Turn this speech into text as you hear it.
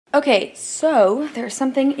Okay, so there's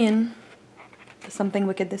something in the Something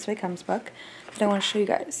Wicked This Way Comes book that I want to show you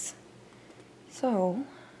guys. So,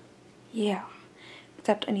 yeah.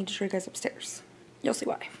 Except I need to show you guys upstairs. You'll see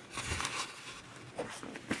why.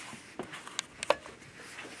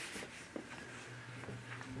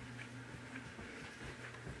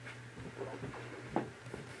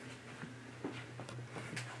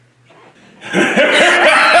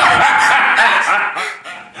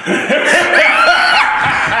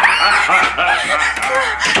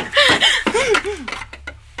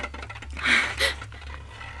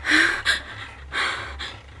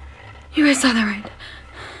 You guys saw that right?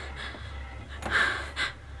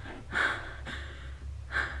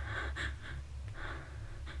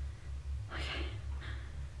 Okay.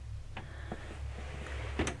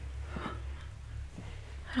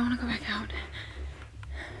 I don't want to go back out.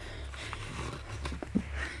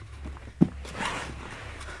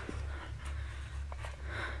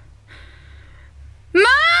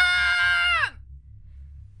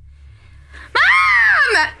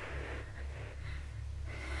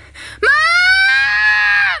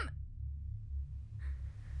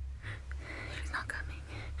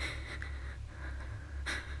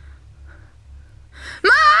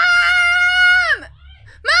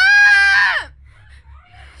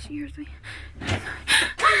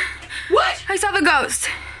 What? I saw the ghost.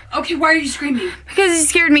 Okay, why are you screaming? Because he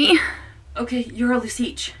scared me. Okay, you're a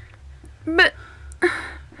Luciche. But...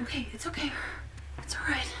 Okay, it's okay. It's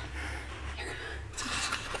alright.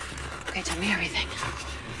 Okay, tell me everything.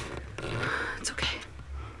 It's okay.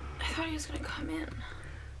 I thought he was gonna come in.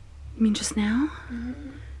 You mean just now?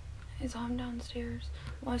 Mm-hmm. I saw him downstairs.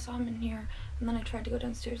 Well, I saw him in here, and then I tried to go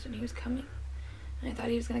downstairs and he was coming. And I thought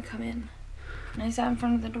he was gonna come in. And I sat in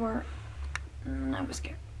front of the door, and I was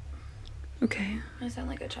scared. Okay. I sound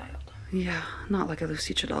like a child. Yeah, not like a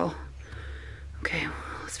Luciche at all. Okay,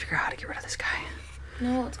 let's figure out how to get rid of this guy.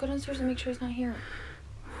 No, let's go downstairs and make sure he's not here.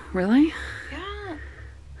 Really? Yeah.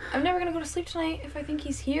 I'm never gonna go to sleep tonight if I think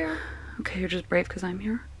he's here. Okay, you're just brave because I'm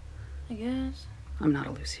here? I guess. I'm not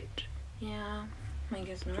a Luciche. Yeah, I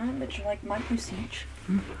guess not, but you're like my Luciche.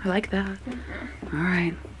 I like that. All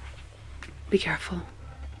right. Be careful.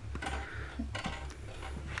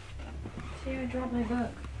 See, I dropped my book.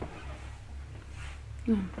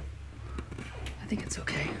 I think it's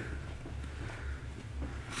okay.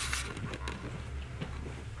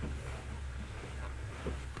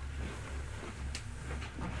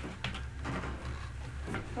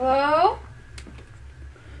 Hello?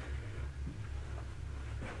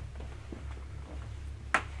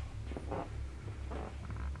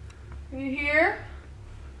 Are you here?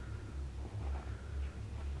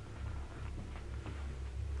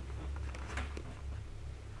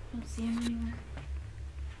 I don't see him anywhere.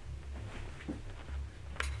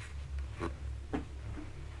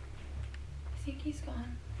 I think he's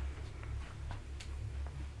gone.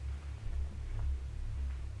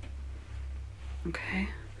 Okay.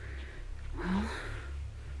 Well,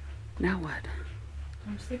 now what?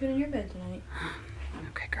 I'm sleeping in your bed tonight.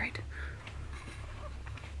 Okay, great.